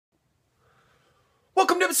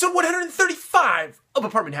episode 135 of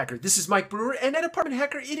Apartment Hacker. This is Mike Brewer, and at Apartment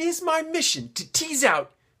Hacker, it is my mission to tease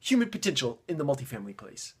out human potential in the multifamily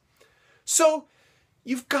place. So,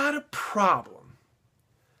 you've got a problem.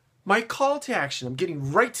 My call to action, I'm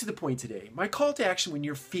getting right to the point today. My call to action when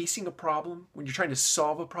you're facing a problem, when you're trying to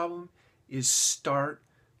solve a problem, is start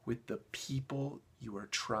with the people you are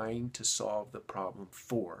trying to solve the problem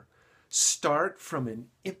for. Start from an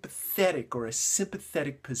empathetic or a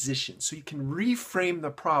sympathetic position so you can reframe the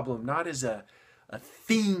problem not as a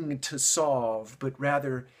thing to solve, but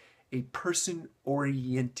rather a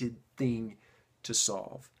person-oriented thing to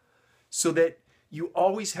solve. So that you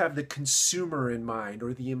always have the consumer in mind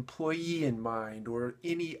or the employee in mind or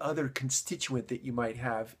any other constituent that you might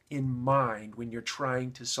have in mind when you're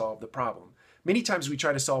trying to solve the problem. Many times we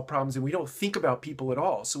try to solve problems and we don't think about people at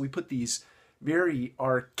all. So we put these very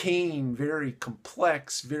arcane, very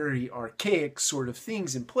complex, very archaic sort of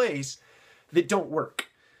things in place that don't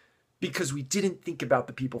work because we didn't think about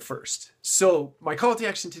the people first. So my call to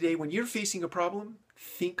action today, when you're facing a problem,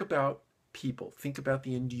 think about people, think about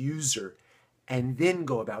the end user, and then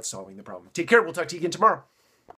go about solving the problem. Take care. We'll talk to you again tomorrow.